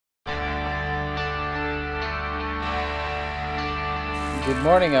Good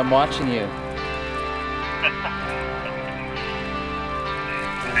morning, I'm watching you. Are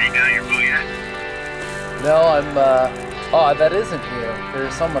you doing your booyah? No, I'm, oh, that isn't you.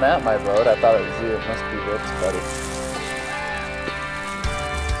 There's someone at my boat. I thought it was you. It must be Rick's buddy.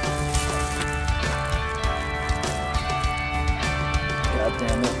 God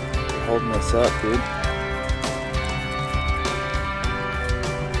damn it. You're holding us up, dude.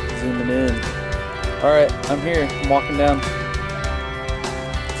 Zooming in. Alright, I'm here. I'm walking down.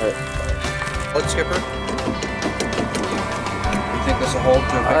 Alright. Look, skipper. You think this will hold?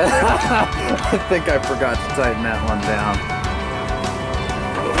 I think I forgot to tighten that one down.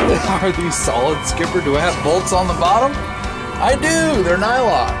 Are these solid, skipper? Do I have bolts on the bottom? I do. They're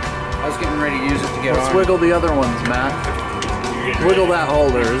nylock. I was getting ready to use it to get Let's on. wiggle the other ones, Matt. Wiggle that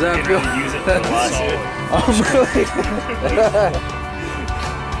holder. Is that good? Use it for the lawsuit. Oh, really?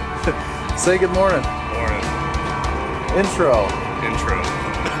 Say good morning. Morning. Intro. Intro.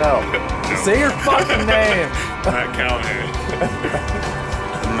 No. Say your fucking name. Matt Callahan.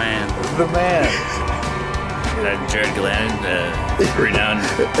 The man. The man. Jared Glenn, renowned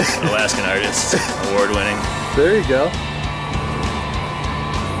Alaskan artist, award-winning. There you go.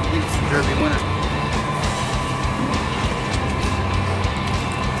 Derby winner.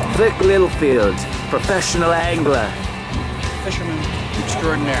 Rick Littlefield, professional angler. Fisherman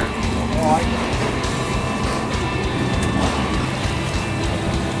extraordinaire.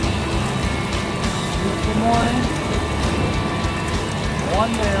 Good morning.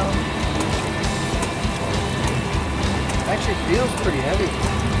 One down. Actually feels pretty heavy.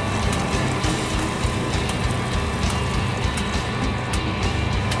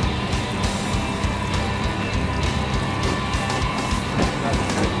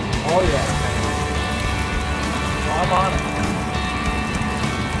 Oh yeah. I'm on it.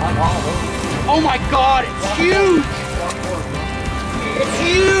 I'm all over it. Oh my God! It's huge! It's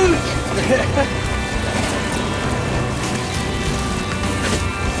huge!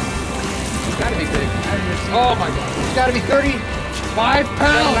 It's gotta be big. Oh my God! It's gotta be 35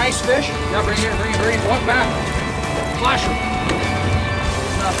 pounds. Nice fish. Yeah, bring it, bring it, bring it. One back. Flash him.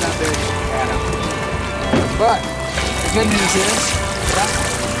 It's not that big. But the good news is,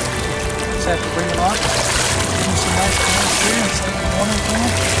 just have to bring it on. Give him some nice clean here and say good morning to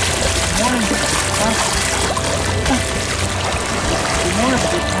him. Good morning. Huh? Good morning.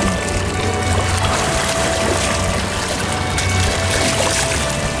 Good morning.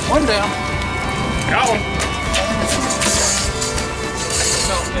 One down. Got one.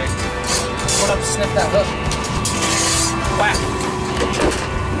 Smells big. Went up to sniff that hook. Whack.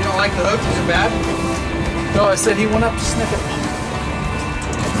 You don't like the hook? Is it bad? No, I said he went up to sniff it.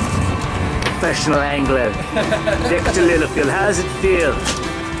 Professional angler. Rick Littlefield, how does it feel?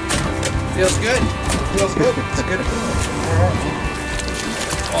 Feels good. Feels good. It's good.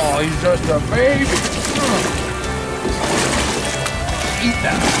 Oh, he's just a baby. Eat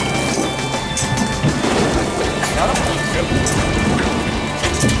that. Got him? Good.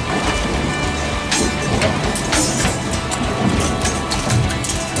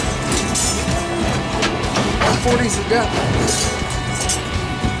 140's a death.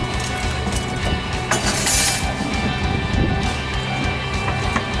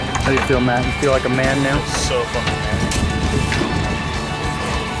 How do you feel, Matt? You feel like a man now? So fucking man.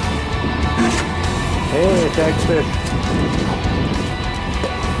 Hey, tags fish.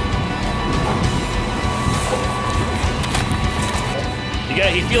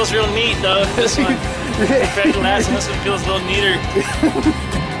 He feels real neat though. This one. Compared to the last one, this one feels a little neater.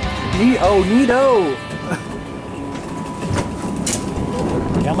 Neato.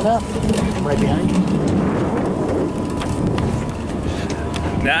 Coming up. I'm right behind you.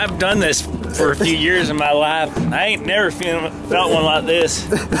 Now I've done this for a few years in my life. I ain't never felt one like this.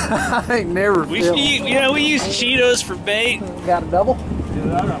 I ain't never We felt. we use Cheetos for bait. Got a double?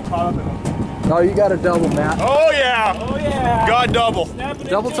 Dude, I got caught up in them. Oh, you got a double, Matt. Oh yeah! Oh yeah! Got double.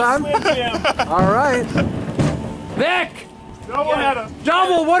 Double time? All right. Vic! Double had a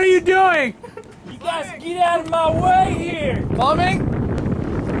Double, what are you doing? You guys get out of my way here! Plumbing?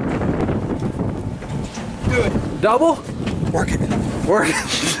 Do it. Double? Work it. Work.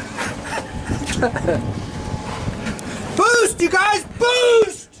 Boost, you guys!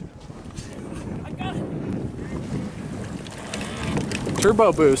 Boost! I got it.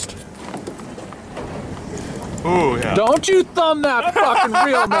 Turbo boost. Oh yeah. Don't you thumb that fucking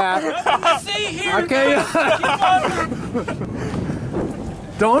reel, Matt. See here. Okay.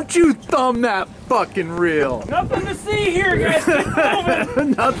 Don't you thumb that fucking reel. Nothing to see here, guys. Keep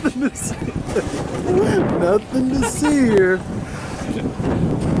moving. Nothing to see. Nothing to see here.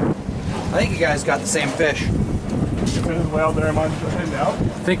 I think you guys got the same fish. Well, there I'm on heading out.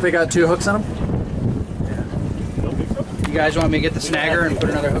 Think they got 2 hooks on them? Don't think so. You guys want me to get the snagger and put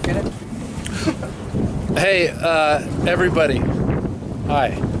another hook in it? Hey, everybody.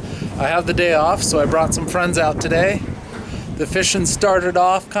 Hi. I have the day off, so I brought some friends out today. The fishing started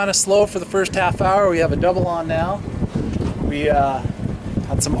off kind of slow for the first half hour. We have a double on now. We had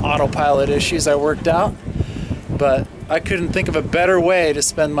some autopilot issues I worked out, but I couldn't think of a better way to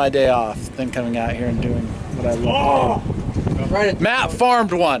spend my day off than coming out here and doing what I love. Right. Matt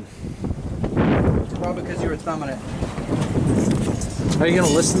farmed one. Probably because you were thumbing it. Are you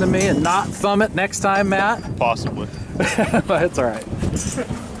gonna listen to me and not thumb it next time, Matt? Possibly. But it's all right.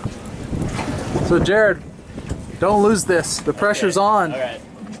 So Jared, don't lose this. The pressure's on. All right.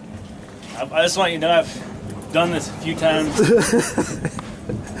 I just want you to know I've done this a few times.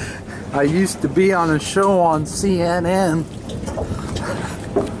 I used to be on a show on CNN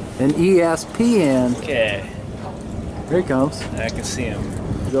and ESPN. Okay. Here he comes. I can see him.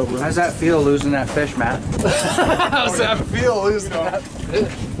 Go, bro. How's that feel losing that fish, Matt? How's that feel losing that?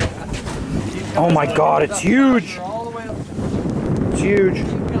 Oh my God, it's huge. It's huge.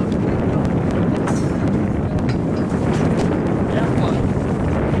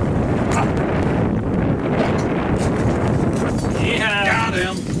 Yeah. Got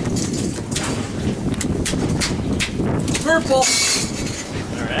him. Purple.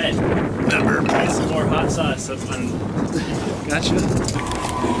 All right. Remember, some more hot sauce. That's fun. Gotcha.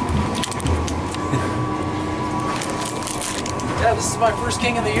 Yeah, this is my first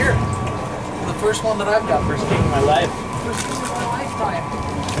king of the year. The first one that I've got. First king of my life. First king of my lifetime.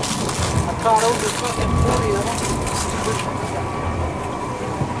 I caught over fucking 40 of them.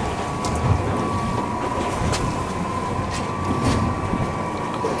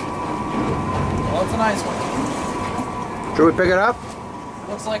 Well, it's a nice one. Should we pick it up?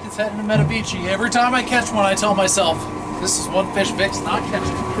 Looks like it's heading to Metavici. Every time I catch one, I tell myself, this is one fish Vic's not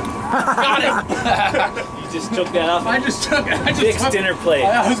catching. Got it! You just took that off. I just took Vic's dinner plate.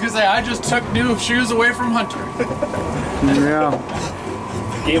 I was gonna say, I just took new shoes away from Hunter. Yeah.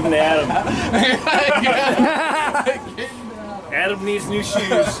 Gave him to Adam. Yeah. Adam needs new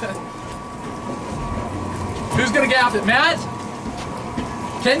shoes. Who's gonna gaff it, Matt?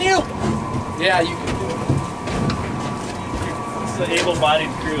 Can you? Yeah, you can do It's the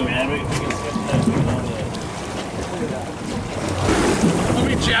able-bodied crew, man. We can switch that. it. Let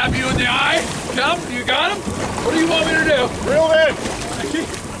me jab you in the eye. Come, you got him? What do you want me to do? Reel it in.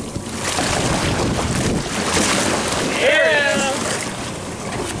 Yeah!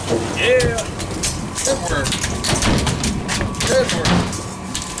 Yeah! Good work. Good work.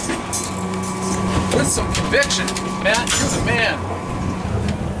 With some conviction. Matt, you're the man.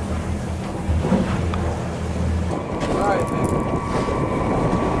 Alright, man.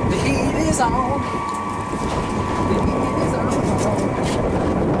 The heat is on. The heat is on.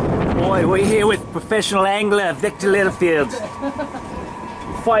 Boy, we're here with professional angler Victor Littlefield.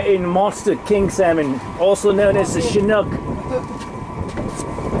 Fighting monster king salmon, also known as the Chinook.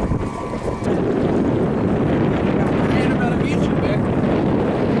 Ain't about a beach, Vic.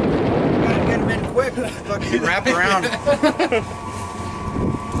 Gotta get him in quick. Fucking wrap around.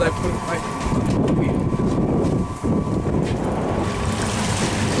 I put my...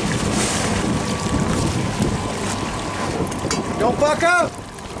 Don't fuck up.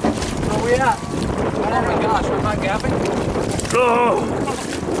 Where we at? Oh my gosh, I'm not gapping? Oh,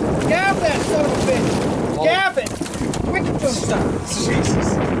 Gaff that son of a bitch. Gaff it. Quick to stop. Jesus.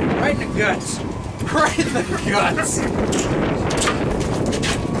 Right in the guts. Right in the guts.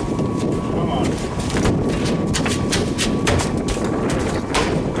 Come on.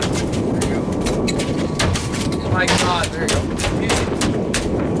 My God, there you go. Easy.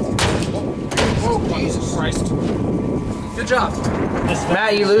 Oh, Jesus Christ. Good job.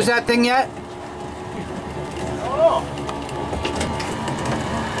 Matt, you lose that thing yet? Oh.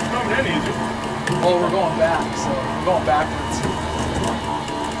 Coming in easy. Well, we're going back, so we're going backwards.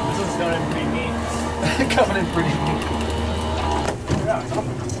 This one's coming in pretty neat. Coming in pretty neat.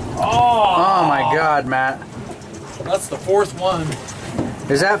 Oh my God, Matt. That's the fourth one.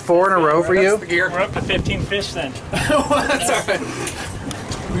 Is that 4 in a row for you? That's the gear. We're up to 15 fish then. That's all right.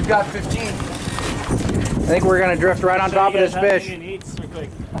 We've got 15. I think we're gonna drift right on top of this fish. Indian eats real quick.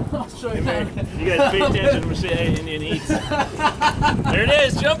 I'll show you that. You guys pay attention. We'll see how Indian eats. There it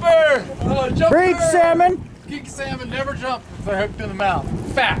is, jumper! Oh, jumper! Breach salmon. King salmon never jump if they're hooked in the mouth.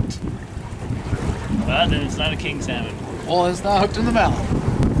 Fact. Well, then it's not a king salmon. Well, it's not hooked in the mouth.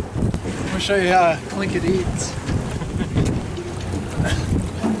 I'm gonna show you how Clinket eats.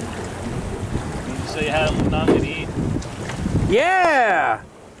 So you have not to eat. Yeah.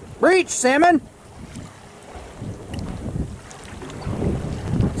 Breach salmon.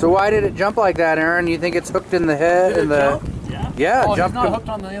 So why did it jump like that, Aaron? You think it's hooked in the head and the? Jump? Yeah. Yeah, Oh, jump. he's not hooked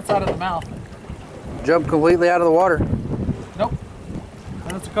on the inside of the mouth. Jump completely out of the water. Nope.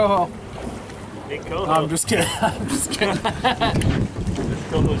 That's a coho. Big coho. I'm just kidding. I'm just kidding.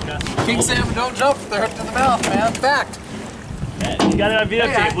 Coho's got some King gold. salmon don't jump if they're hooked in the mouth, man. Fact. Yeah, you got it on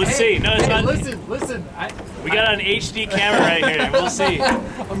videotape. We'll see. No, it's not. Listen. We got it on HD camera right here. We'll see.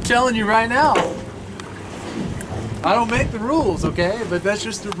 I'm telling you right now. I don't make the rules, okay? But that's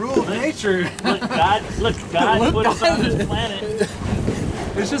just the rule of nature. Look, God put us on this planet.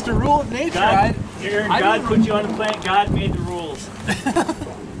 It's just a rule of nature. God, Aaron, I God don't- put you on the planet. God made the rules.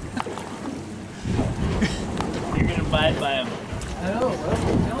 You're gonna abide by them. I know. Well,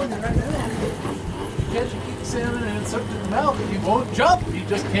 I'm telling you right now. You catch a king salmon and it's hooked in the mouth, and you won't jump. You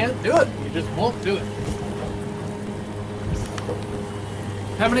just can't do it. You just won't do it.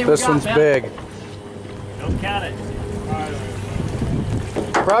 How many This we got, one's man? big. Don't count it.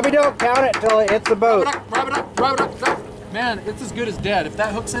 Probably don't count it till it hits the boat. Wrap it up. Man, it's as good as dead. If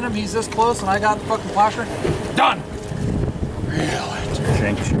that hook's in him, he's this close, and I got the fucking flasher. Done.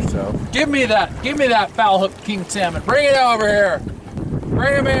 Jinx yourself. Give me that foul hook king salmon. Bring it over here.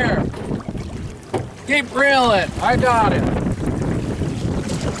 Bring him here. Keep reeling. I got it.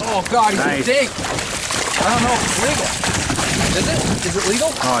 Oh God, he's Nice. a dink. I don't know if it's legal. Is it? Is it legal?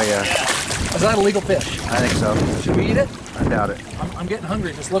 Oh yeah, Is that a legal fish? I think so. Should we eat it? I doubt it. I'm getting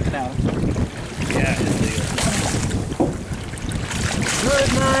hungry just looking at him. Yeah, it's legal. Good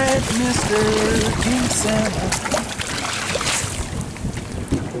night, Mr. King Salmon.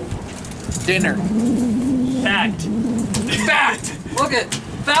 Dinner. Fact. Fact! Look at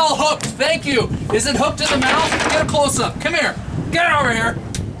foul hooked. Thank you. Is it hooked in the mouth? Get a close up. Come here. Get over here.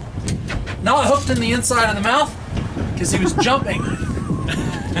 Not hooked in the inside of the mouth because he was jumping.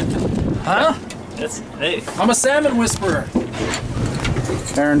 Huh? Hey, I'm a salmon whisperer.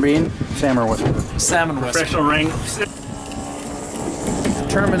 Aaron Bean, salmon whisperer. Salmon whisperer. professional ring.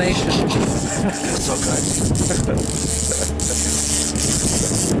 Determination. So good.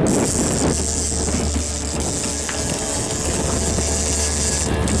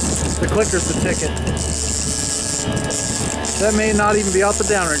 The clicker's the ticket. That may not even be out the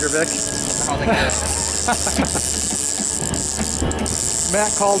downrigger, Vic.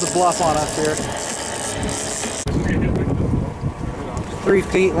 Matt called a bluff on us here. 3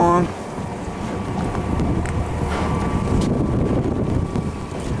 feet long.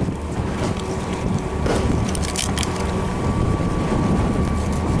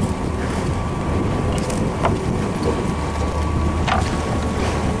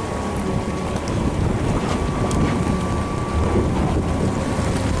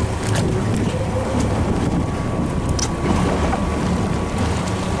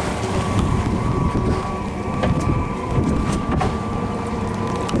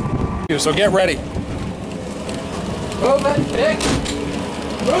 So get ready. Move it, Vic.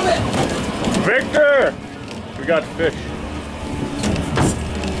 Move it. Victor! We got fish.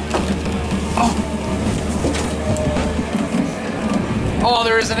 Oh,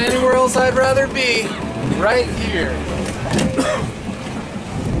 there isn't anywhere else I'd rather be. Right here.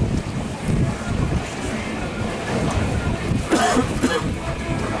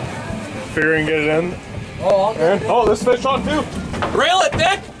 Figure and get it in. Oh, I'll get it. Oh, this fish on too. Reel it,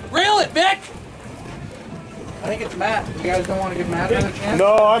 Vic. Reel it, Vic. I think it's Matt. You guys don't want to give Matt another chance?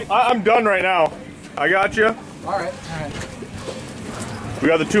 No, I'm done right now. I got you. All right. We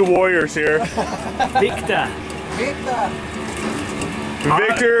got the two warriors here. Victor.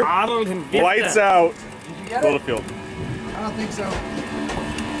 Victor, Arnold and Victor. lights out. Did you get it? Littlefield. I don't think so.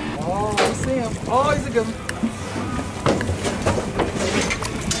 Oh, I see him. Oh, he's a good one.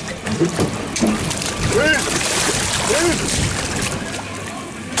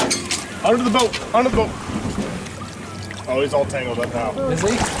 Under the boat. Under the boat. Oh, he's all tangled up now. Is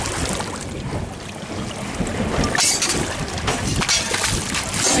he?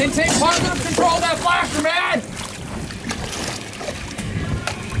 Maintain positive control of that flasher, man!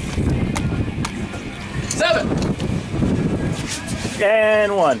 7.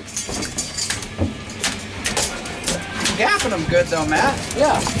 And 1. Gapping them good though, Matt.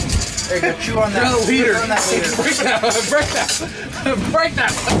 Yeah. There you go. Chew on that. You're the leader. Chew on that leader. Break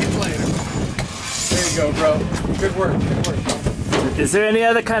that fucking later. There you go, bro. Good work. Good work. Is there any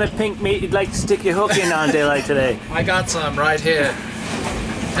other kind of pink meat you'd like to stick your hook in on a day like today? I got some right here.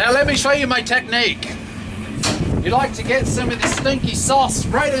 Now let me show you my technique. You like to get some of the stinky sauce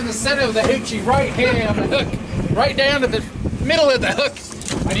right in the center of the hoochie, right here on the hook, right down to the middle of the hook.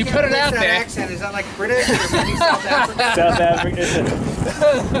 And you put it out there. Accent. Is that like British or maybe South African? South Africa.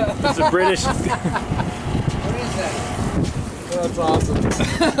 It's a British. What is that? That's awesome.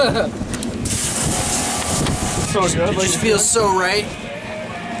 So good. It just feels so right.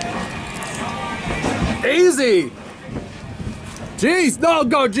 Easy! Jeez, no,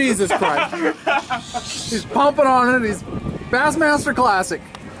 go Jesus Christ. He's pumping on it. He's Bassmaster Classic.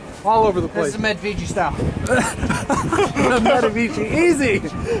 All over the place. This is Medvici style. Medvici, easy!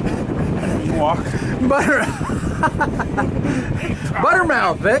 Walk.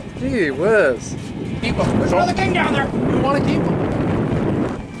 Buttermouth, Vic. Gee whiz. Keep him. There's another king down there. We want to keep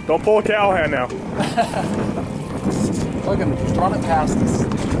him. Don't pull a Callahan now. Look at him, just running past us.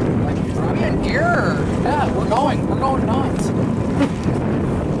 Like, are we in gear? Yeah, we're going nuts.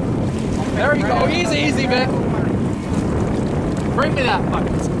 There you go. Easy, Vic. Bring me that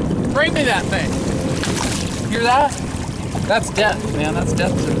fucking. Bring me that thing. Hear that? That's death, man. That's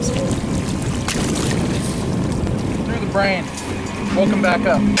death to this. Through the brain. Welcome back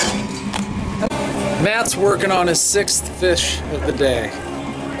up. Matt's working on his 6th fish of the day.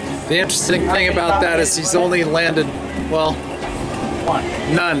 The interesting thing about that is he's only landed, well,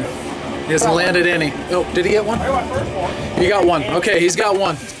 none. He hasn't landed any. Oh, did he get one? He got one. Okay, he's got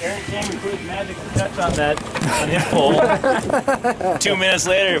one. Aaron came and put his magic touch on that on his pole. 2 minutes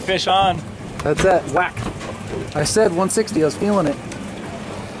later, fish on. That's it. Whack. I said 160. I was feeling it.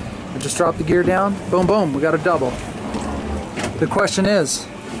 I just dropped the gear down. Boom, boom. We got a double. The question is,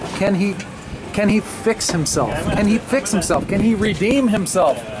 can he fix himself? Can he fix himself? Can he redeem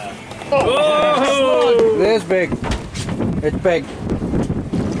himself? Oh! It is big. It's big.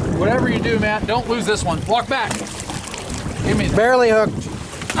 Whatever you do, Matt, don't lose this one. Walk back. Give me that. Barely hooked.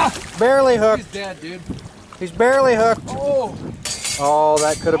 Barely hooked. He's dead, dude. He's barely hooked. Oh, Oh,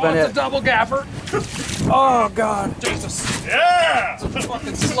 that could have been it's a it. double gaffer. Oh, God. Jesus. Yeah! It's a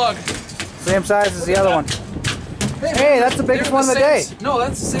fucking slug. Same size as the other one. Hey, that's the biggest one of the day. No,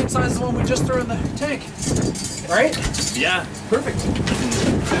 that's the same size as the one we just threw in the tank. Right? Yeah. Perfect.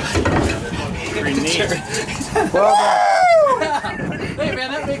 Pretty neat. Well done. Hey,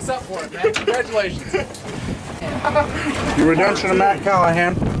 man, that makes up for it, man. Congratulations. The redemption of Matt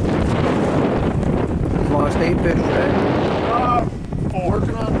Callahan. Lost 8 fish today.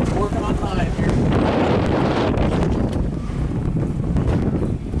 Working on 9 here.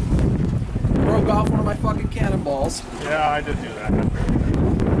 Broke off one of my fucking cannonballs. Yeah, I did do that.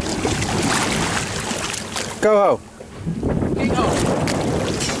 Coho. Oh,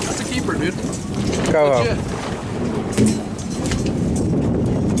 that's a keeper, dude. Coho. Legit.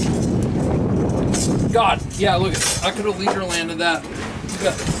 God, yeah, look at it. I could have leader landed that. Look at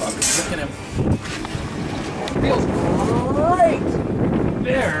that fucker. Look at him. Feels great.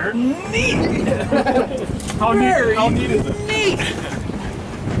 They're neat. How neat is it? Neat.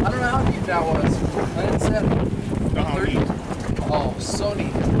 I don't know how deep that was. I didn't say it. No, how 30. neat. Oh, so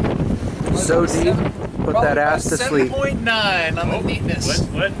neat. So deep, put that ass to sleep. 7.9 on the neatness.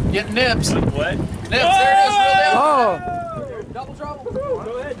 What? Get nips. What? Nips, there it is, real down. Oh, Double trouble.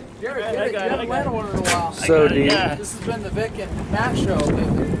 Go ahead. Jared, I you got it, haven't landed one in a while. so got it, deep. yeah. This has been the Vic and Matt show,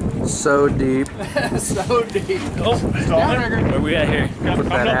 baby. So deep, So deep. Oh, Downrigger. where we at here? put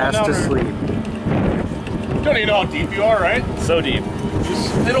that ass to sleep. You don't even know how deep you are, right? So deep.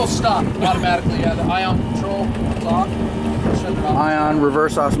 It'll stop automatically. Yeah, the ion control is off. Shut it off. Ion,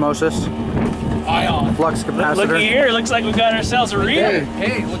 reverse osmosis, Ion. flux Look capacitor. here. Looks like we got ourselves a reader.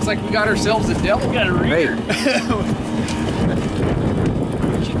 Hey, looks like we got ourselves a devil. We got a Hey, reader.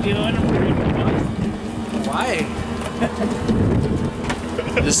 What you doing? Why?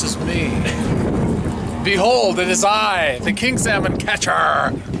 This is me. Behold, it is I, the king salmon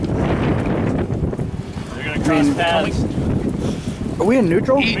catcher. We're gonna cross paths. are we in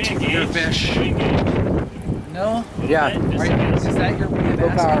neutral? Eat your fish. No? Yeah, Right? Is that your low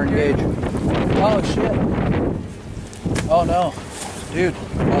power engage. Oh shit. Oh no. Dude.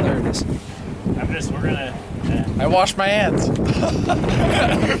 Oh, there it is. We're gonna. I washed my hands.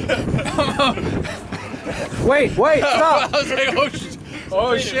 Wait, stop! I was like,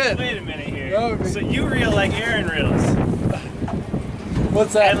 oh shit. Wait a minute here. Oh, So you reel like Aaron reels,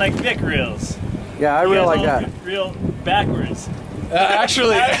 What's that? and like Vic reels. Yeah, I really like that. Reel backwards.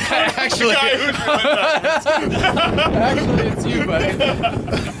 Actually, The guy who's actually, it's you, buddy.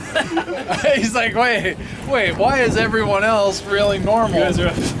 He's like, wait, why is everyone else really normal? You guys are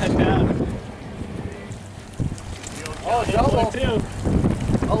upside down. Oh, double. Two.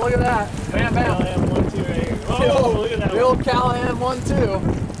 Oh, look at that. Bam, bam. Callahan 1, 2 right here. The Oh, old- look at that. The old Callahan 1-2.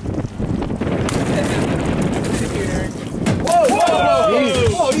 Whoa, whoa, whoa. Jeez.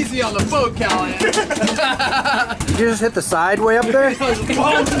 Whoa, easy on the boat, Callahan. Did you just hit the side way up there?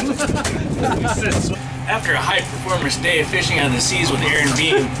 After a high performance day of fishing on the seas with Aaron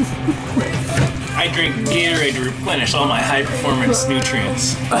Bean, I I drink Gatorade to replenish all my high performance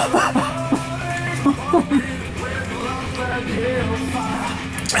nutrients.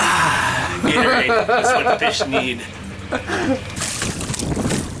 Gatorade, that's what fish need. You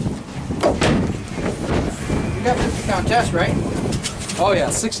got 50-pound test, right? Oh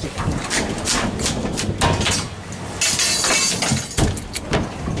yeah, 60.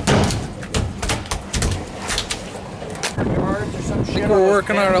 I think we're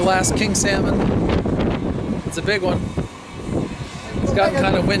working on our last king salmon. It's a big one. It's gotten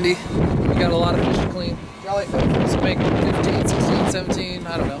kind of windy. We got a lot of fish to clean. Let's make 15, 16, 17,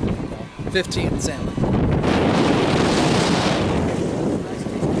 I don't know. 15 salmon.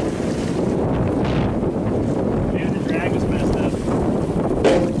 Maybe the drag was messed up.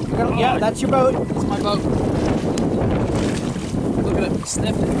 Yeah, that's your boat. That's my boat. Look at it,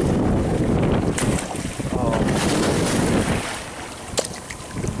 sniffed it.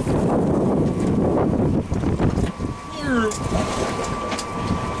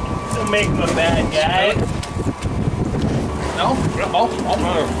 Don't make him a bad guy. No? Oh.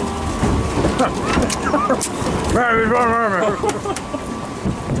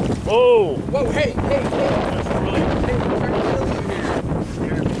 Whoa! Whoa, hey.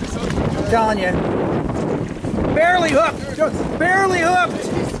 I'm telling you. Barely hooked. Barely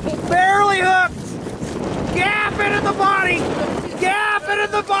hooked. Barely hooked. Gap it in the body. Gap it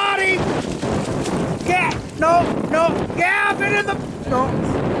in the body. Gap. No. Gap it in the. No.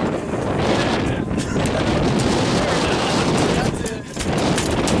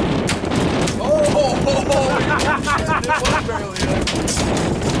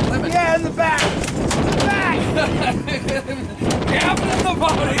 Yeah, in the back. Gap in the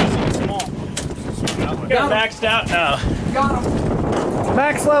body. Got maxed out now. Got him.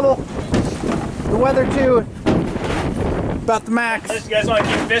 Max level. The weather too. About the max. Unless you guys want to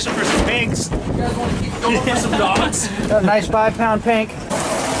keep fishing for some pinks. You guys want to keep going for some dogs? Got a nice 5-pound pink.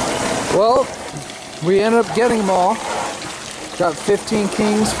 Well, we ended up getting them all. Got 15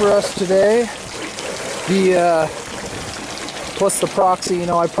 kings for us today. Plus the proxy, you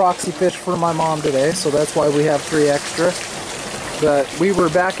know, I proxy fished for my mom today, so that's why we have 3 extra. But we were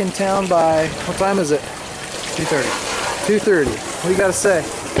back in town by, what time is it? 2:30. 2:30. What do you got to say?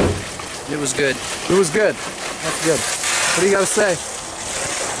 It was good. It was good. That's good. What do you got to say?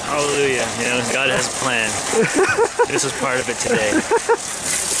 Hallelujah. You know, God has a plan. This is part of it today.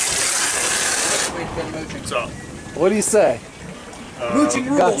 So, What do you say?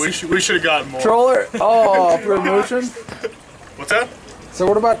 Got we should have gotten more. troller? Oh, for motion? What's that? So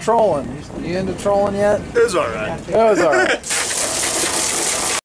what about trolling? You into trolling yet? It was alright. It was alright.